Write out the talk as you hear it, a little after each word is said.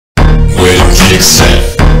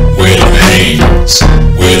set, where them hands,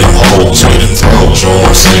 where them holes, where them throws, you know what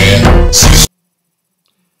I'm saying? Cecil.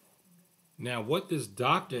 Now, what this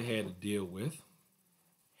doctor had to deal with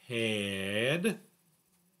had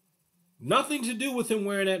nothing to do with him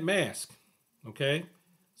wearing that mask, okay?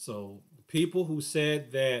 So people who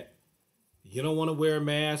said that you don't want to wear a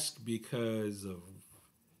mask because of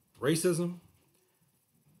racism,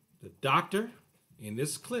 the doctor in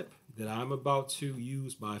this clip that I'm about to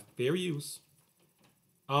use by fair use,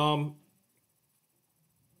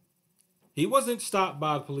 he wasn't stopped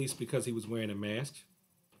by the police because he was wearing a mask.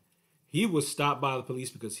 He was stopped by the police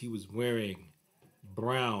because he was wearing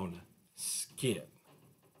brown skin.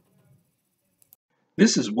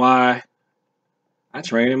 This is why I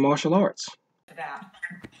train in martial arts.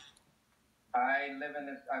 I've lived in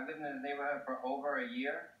this neighborhood for over a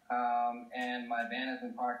year, and my van has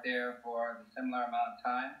been parked there for a similar amount of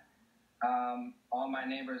time. All my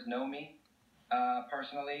neighbors know me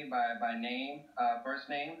personally by name, first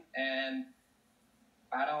name, and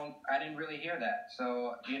I didn't really hear that.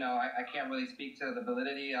 So, I can't really speak to the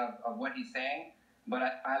validity of what he's saying,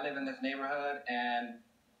 but I live in this neighborhood, and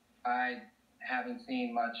I haven't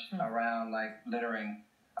seen much around, like, littering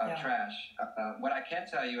trash. What I can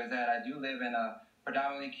tell you is that I do live in a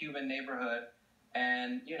predominantly Cuban neighborhood,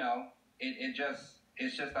 and,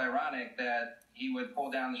 it's just ironic that he would pull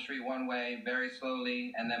down the street one way very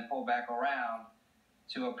slowly and then pull back around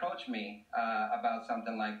to approach me about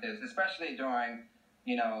something like this, especially during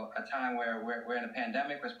a time where we're in a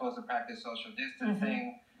pandemic. We're supposed to practice social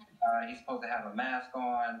distancing. He's supposed to have a mask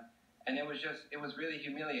on. And it was really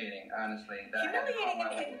humiliating, honestly.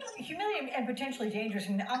 Humiliating and potentially dangerous.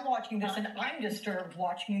 And I'm watching this and I'm disturbed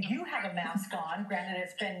watching you. You have a mask on. Granted,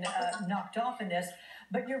 it's been knocked off in this.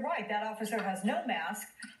 But you're right. That officer has no mask.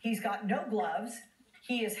 He's got no gloves.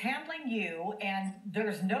 He is handling you, and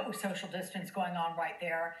there's no social distance going on right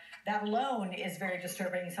there. That alone is very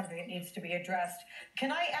disturbing and something that needs to be addressed.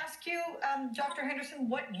 Can I ask you, Dr. Henderson,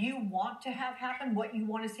 what you want to have happen, what you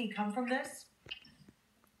want to see come from this?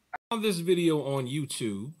 I found this video on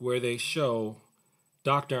YouTube where they show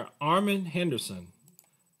Dr. Armin Henderson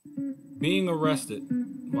being arrested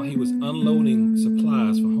while he was unloading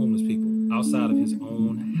supplies for homeless people outside of his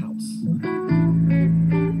own house.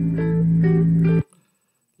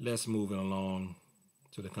 Let's move it along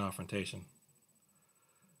to the confrontation,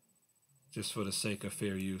 just for the sake of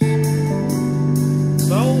fair use.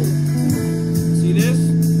 So, see this?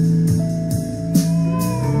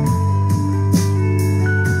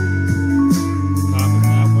 Cop is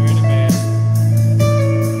not wearing a mask.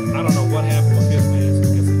 I don't know what happened with his mask.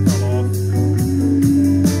 I guess it fell off.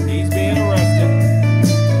 He's being arrested.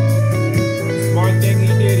 Smart thing he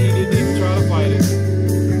didn't even try to fight it.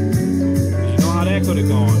 You know how that could have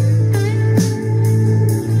gone.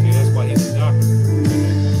 Yeah, that's why he's a doctor.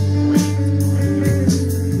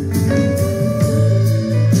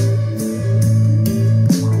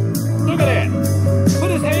 Look at that. Put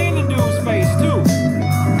his hand in dude's face, too.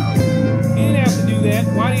 He didn't have to do that.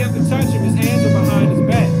 Why did he have to touch him? His hands are behind his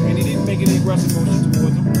back, and he didn't make any aggressive motion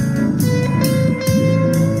towards him.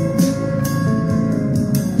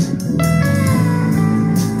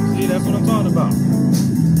 See, that's what I'm talking about.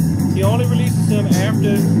 He only releases him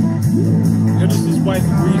after Henderson's wife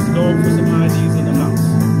agrees to go over for some IDs in the house.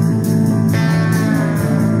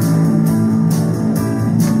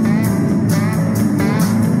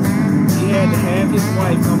 He had to have his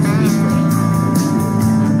wife come speak for him.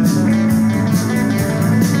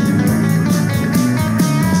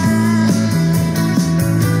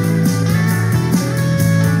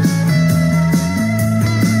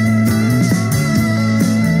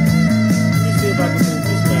 Let me see if I can move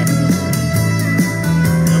this back.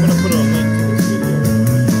 I'm going to put a link to this video.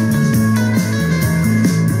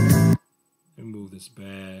 Let me move this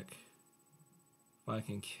back. If I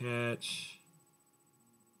can catch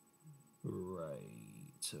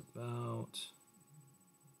right about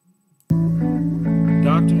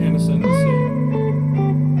Dr. Henderson, let's see.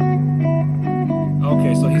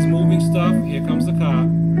 Okay, so he's moving stuff. Here comes the cop.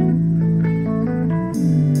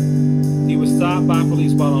 He was stopped by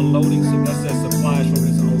police while unloading some supplies from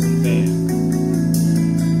his own van.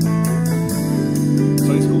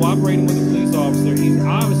 So he's cooperating with the police officer. He's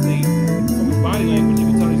obviously, from his body language, you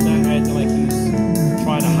can tell he's not acting like he's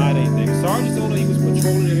trying to hide anything. Sergeant told him he was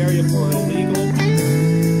patrolling the area for illegal,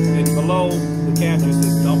 and below the caption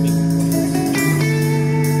says dumping.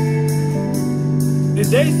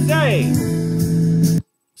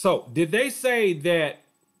 Did they say that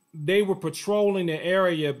they were patrolling the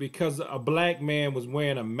area because a black man was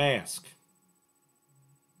wearing a mask?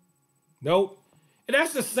 Nope. And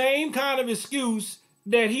that's the same kind of excuse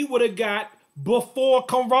that he would have got before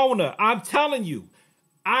Corona. I'm telling you,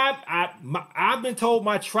 I've been told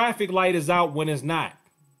my traffic light is out when it's not.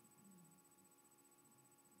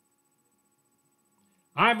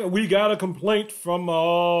 We got a complaint from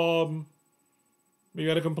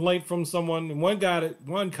someone.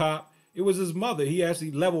 One cop. It was his mother. He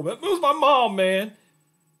actually leveled. It was my mom, man.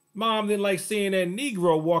 Mom didn't like seeing that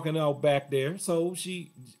Negro walking out back there, so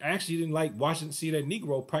she actually didn't like see that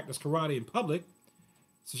Negro practice karate in public.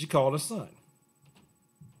 So she called her son.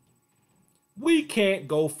 We can't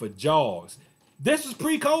go for jogs. This was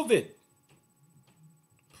pre-COVID.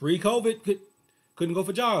 Pre-COVID couldn't go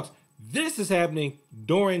for jogs. This is happening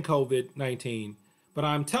during COVID-19. But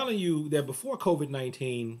I'm telling you that before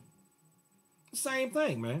COVID-19, the same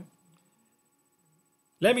thing, man.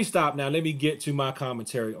 Let me stop now. Let me get to my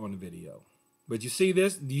commentary on the video. But you see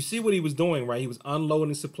this? Do you see what he was doing, right? He was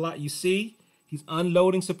unloading supply. You see? He's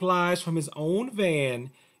unloading supplies from his own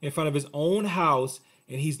van in front of his own house,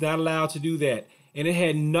 and he's not allowed to do that. And it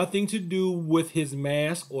had nothing to do with his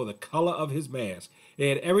mask or the color of his mask. It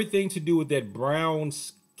had everything to do with that brown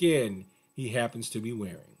skin he happens to be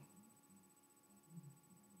wearing.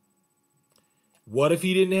 What if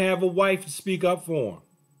he didn't have a wife to speak up for him?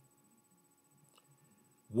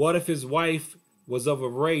 What if his wife was of a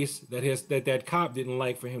race that cop didn't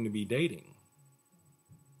like for him to be dating?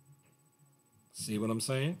 See what I'm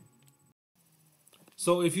saying?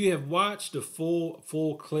 So if you have watched the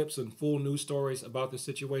full clips and full news stories about this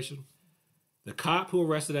situation, the cop who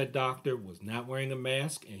arrested that doctor was not wearing a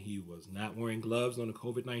mask and he was not wearing gloves on the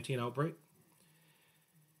COVID-19 outbreak.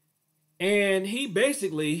 And he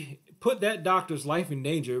basically put that doctor's life in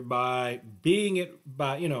danger by putting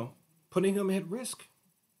him at risk.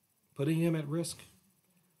 Putting him at risk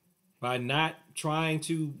by not trying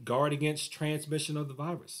to guard against transmission of the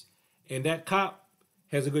virus. And that cop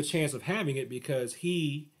has a good chance of having it because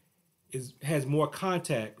he has more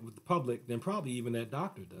contact with the public than probably even that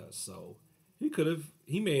doctor does. So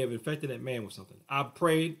he may have infected that man with something. I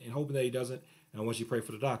prayed and hoping that he doesn't. And I want you to pray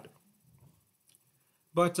for the doctor.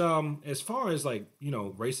 But as far as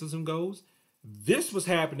racism goes, this was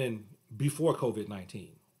happening before COVID-19.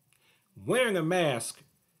 Wearing a mask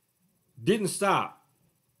didn't stop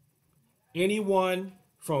anyone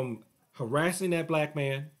from harassing that black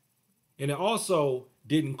man, and it also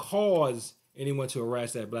didn't cause anyone to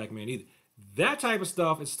harass that black man either. That type of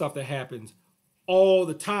stuff is stuff that happens all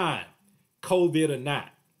the time, COVID or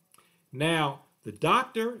not. Now, the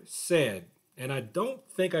doctor said, and I don't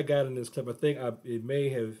think I got in this clip. I think he may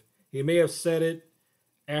have said it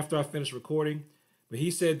after I finished recording, but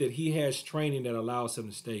he said that he has training that allows him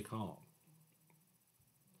to stay calm.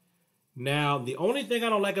 Now, the only thing I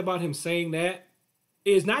don't like about him saying that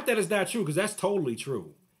is not that it's not true, because that's totally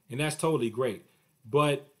true, and that's totally great.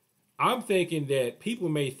 But I'm thinking that people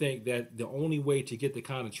may think that the only way to get the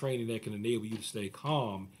kind of training that can enable you to stay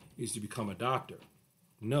calm is to become a doctor.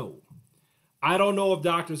 No. I don't know if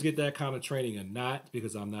doctors get that kind of training or not,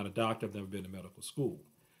 because I'm not a doctor. I've never been to medical school.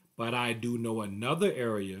 But I do know another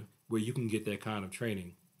area where you can get that kind of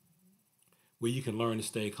training, where you can learn to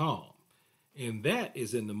stay calm. And that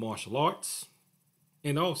is in the martial arts,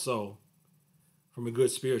 and also from a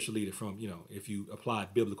good spiritual leader, if you apply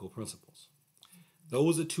biblical principles.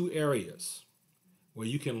 Those are two areas where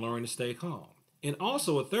you can learn to stay calm. And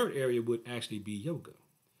also a third area would actually be yoga.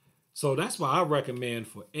 So that's why I recommend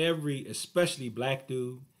for especially black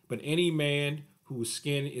dude, but any man whose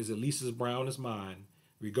skin is at least as brown as mine,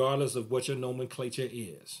 regardless of what your nomenclature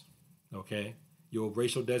is, okay? Your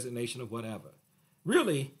racial designation or whatever.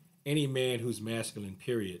 Really, any man who's masculine,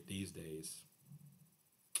 period, these days.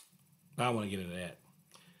 I don't want to get into that.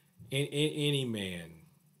 Any man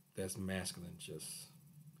that's masculine,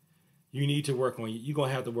 you need to work on, you're going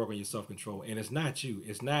to have to work on your self-control. And it's not you.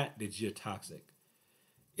 It's not that you're toxic.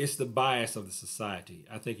 It's the bias of the society.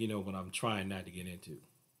 I think you know what I'm trying not to get into.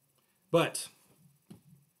 But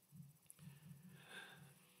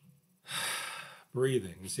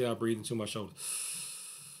breathing. You see how I breathe into my shoulders?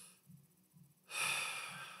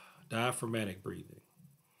 Diaphragmatic breathing.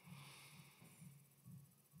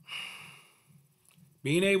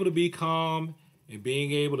 Being able to be calm and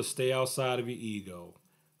being able to stay outside of your ego.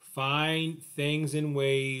 Find things and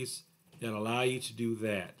ways that allow you to do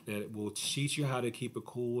that will teach you how to keep a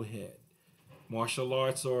cool head. Martial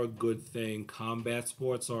arts are a good thing. Combat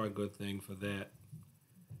sports are a good thing for that.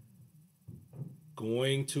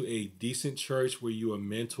 Going to a decent church where you are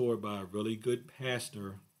mentored by a really good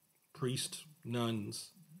pastor, priest,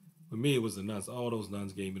 nuns. For me, it was the nuns. All those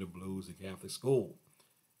nuns gave me the blues at Catholic school.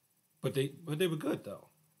 But they were good, though.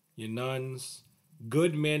 Your nuns,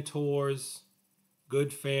 good mentors,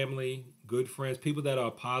 good family, good friends, people that are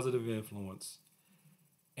a positive influence.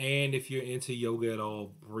 And if you're into yoga at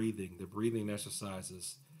all, breathing, the breathing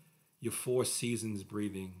exercises, your 4 seasons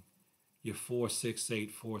breathing, your 4, 6, 8,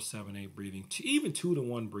 4, 7, 8 breathing, even 2 to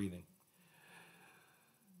 1 breathing.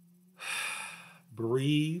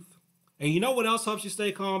 Breathe. And you know what else helps you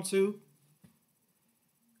stay calm too?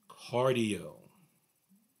 Cardio.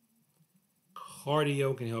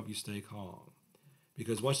 Cardio can help you stay calm.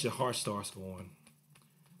 Because once your heart starts going,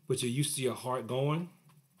 but you're used to your heart going,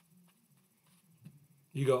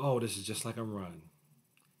 you go, oh, this is just like a run.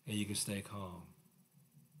 And you can stay calm.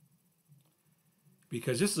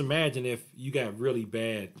 Because just imagine if you got really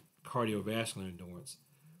bad cardiovascular endurance.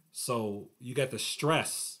 So you got the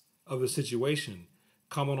stress of the situation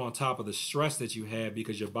coming on top of the stress that you had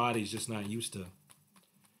because your body's just not used to.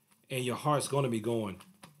 And your heart's going to be going.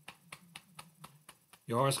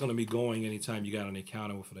 Your heart's going to be going anytime you got an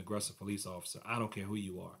encounter with an aggressive police officer. I don't care who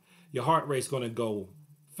you are. Your heart rate's going to go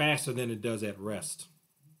faster than it does at rest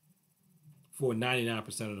for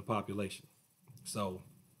 99% of the population. So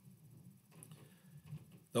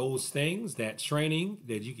those things, that training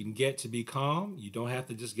that you can get to be calm, you don't have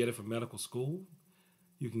to just get it from medical school.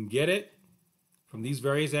 You can get it from these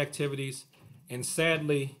various activities. And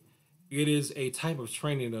sadly, it is a type of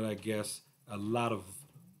training that I guess a lot of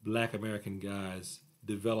Black American guys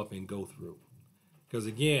develop and go through. Because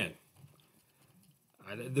again,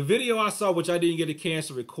 the video I saw, which I didn't get a chance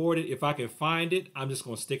to record it, if I can find it, I'm just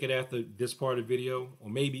going to stick it after this part of the video, or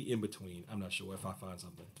maybe in between. I'm not sure if I find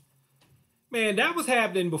something. Man, that was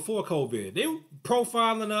happening before COVID. They were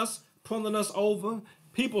profiling us, pulling us over,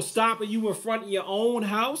 people stopping you in front of your own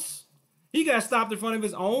house. He got stopped in front of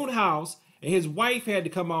his own house, and his wife had to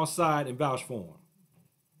come outside and vouch for him.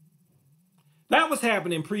 That was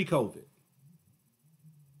happening pre-COVID.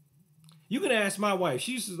 You can ask my wife.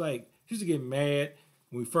 She used to get mad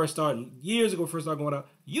when we first started, years ago, going out.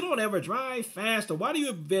 You don't ever drive faster. Why do you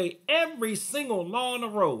obey every single law on the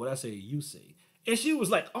road? What I say, you see. And she was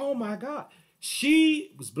like, oh my God.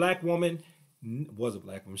 She was a black woman.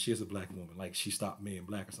 She is a black woman. Like she stopped being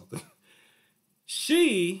black or something.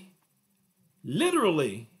 She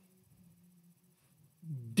literally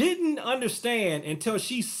didn't understand until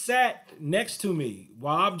she sat next to me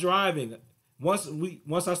while I'm driving.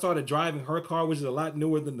 Once I started driving her car, which is a lot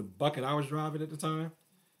newer than the bucket I was driving at the time,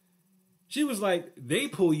 she was like, they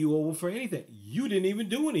pull you over for anything. You didn't even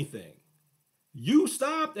do anything. You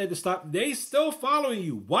stopped at the stop. They still following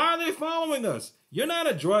you. Why are they following us? You're not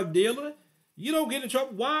a drug dealer. You don't get in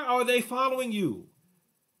trouble. Why are they following you?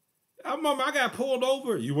 I remember I got pulled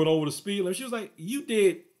over. You went over the speed limit. She was like, you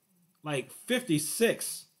did like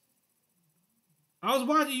 56. I was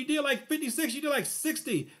watching. You did like 56. You did like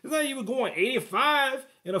 60. It's like you were going 85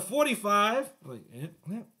 and a 45. I'm like,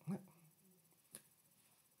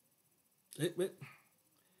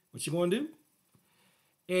 what you gonna do?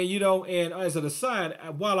 And, you know, and as an aside,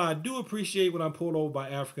 while I do appreciate when I'm pulled over by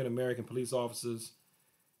African-American police officers,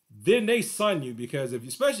 then they son you because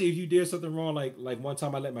especially if you did something wrong, like one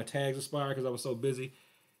time I let my tags expire because I was so busy,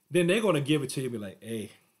 then they're going to give it to you and be like,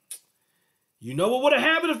 hey, you know what would have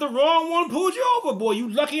happened if the wrong one pulled you over, boy? You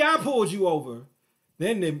lucky I pulled you over.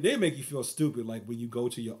 Then they make you feel stupid, like when you go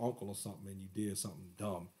to your uncle or something and you did something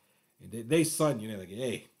dumb. And they son you and they're like,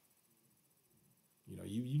 hey, you know,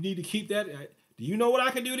 you need to keep that. Do you know what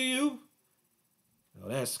I can do to you? Well,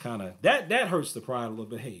 that's kind of, that hurts the pride a little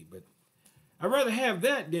bit. Hey, but I'd rather have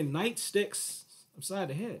that than nightsticks upside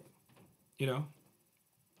the head, you know?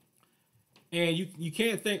 And you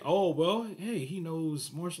can't think, oh, well, hey, he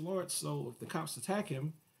knows martial arts, so if the cops attack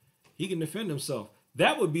him, he can defend himself.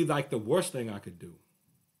 That would be like the worst thing I could do.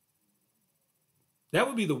 That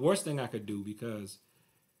would be the worst thing I could do because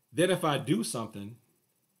then if I do something,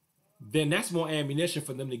 then that's more ammunition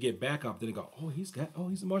for them to get back up. Then they go, he's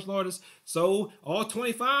a martial artist. So all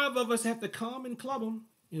 25 of us have to come and club him.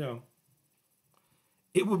 You know,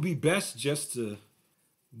 it would be best just to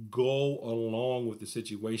go along with the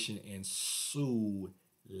situation and sue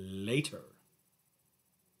later.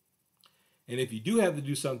 And if you do have to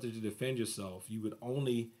do something to defend yourself, you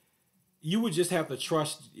would just have to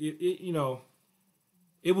trust, you know,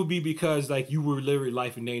 it would be because like you were literally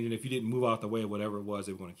life in danger. And if you didn't move out the way or whatever it was,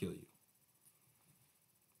 they were going to kill you.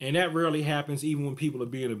 And that rarely happens even when people are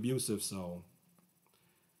being abusive. So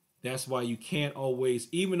that's why you can't always,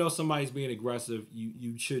 even though somebody's being aggressive,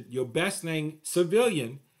 you should, your best thing,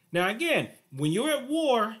 civilian. Now, again, when you're at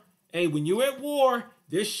war,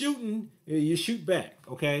 they're shooting, you shoot back,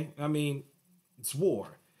 okay? I mean, it's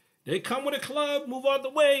war. They come with a club, move out the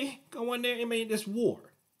way, go in there, I mean, it's war,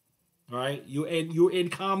 all right? You're in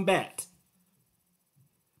combat.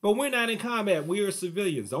 But we're not in combat. We are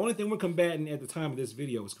civilians. The only thing we're combating at the time of this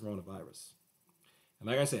video is coronavirus. And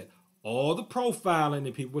like I said, all the profiling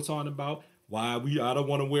that people were talking about, I don't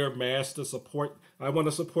want to wear a mask to support, I want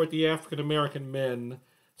to support the African American men,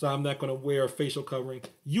 so I'm not going to wear a facial covering.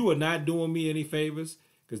 You are not doing me any favors,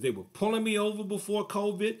 because they were pulling me over before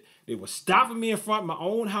COVID. They were stopping me in front of my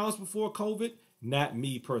own house before COVID. Not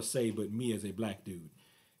me per se, but me as a black dude.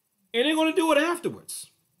 And they're going to do it afterwards.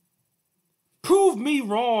 Prove me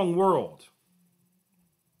wrong, world.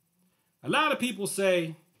 A lot of people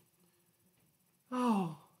say,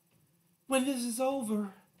 oh, when this is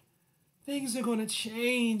over, things are going to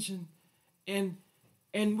change, and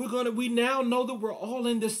we now know that we're all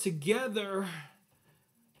in this together.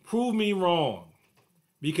 Prove me wrong,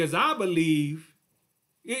 because I believe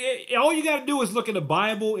all you got to do is look at the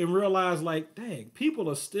Bible and realize, like, dang, people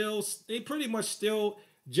are they pretty much still,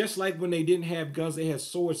 just like when they didn't have guns, they had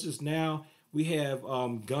swords. Just now we have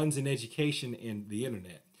guns and education and the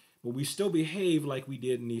internet, but we still behave like we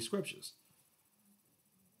did in these scriptures.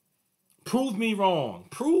 Prove me wrong.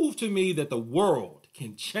 Prove to me that the world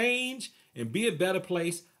can change and be a better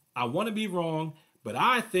place. I want to be wrong, but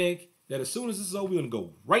I think that as soon as this is over, we're going to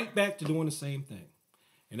go right back to doing the same thing.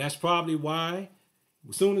 And that's probably why,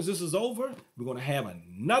 as soon as this is over, we're going to have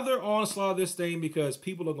another onslaught of this thing, because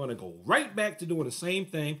people are going to go right back to doing the same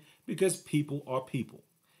thing, because people are people.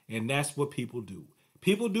 And that's what people do.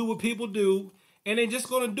 People do what people do, and they're just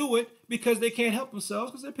going to do it because they can't help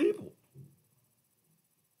themselves, because they're people.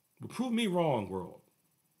 But prove me wrong, world.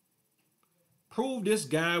 Prove this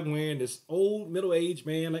guy wearing, this old middle-aged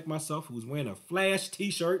man like myself who's wearing a Flash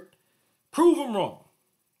t-shirt, prove him wrong,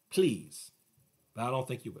 please. But I don't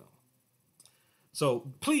think you will.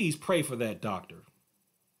 So please pray for that doctor.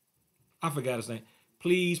 I forgot his name.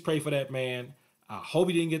 Please pray for that man. I hope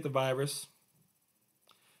he didn't get the virus.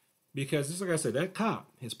 Because just like I said, that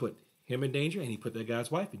cop has put him in danger, and he put that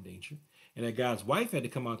guy's wife in danger. And that guy's wife had to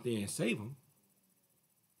come out there and save him.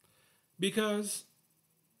 Because,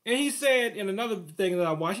 and he said, in another thing that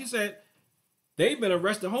I watched, he said, they've been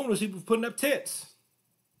arresting homeless people for putting up tents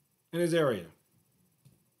in his area.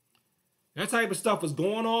 That type of stuff was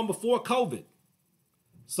going on before COVID.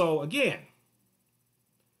 So again,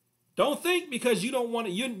 don't think because you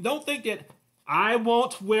don't think that I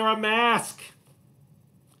won't wear a mask.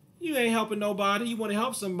 You ain't helping nobody. You want to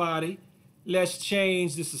help somebody, let's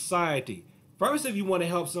change the society. First, if you want to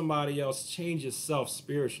help somebody else, change yourself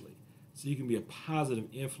spiritually, so you can be a positive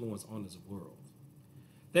influence on this world.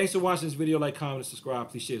 Thanks for watching this video. Like, comment, and subscribe.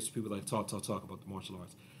 Please share it with people like talk about the martial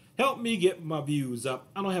arts. Help me get my views up.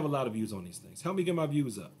 I don't have a lot of views on these things. Help me get my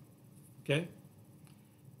views up. Okay?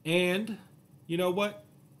 And you know what?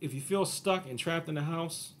 If you feel stuck and trapped in the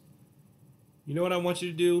house, you know what I want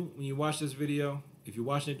you to do when you watch this video? If you're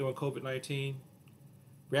watching it during COVID-19,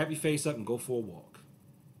 wrap your face up and go for a walk.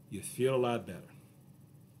 You'll feel a lot better.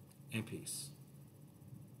 And peace.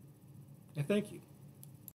 And thank you.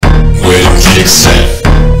 Where the kicks at?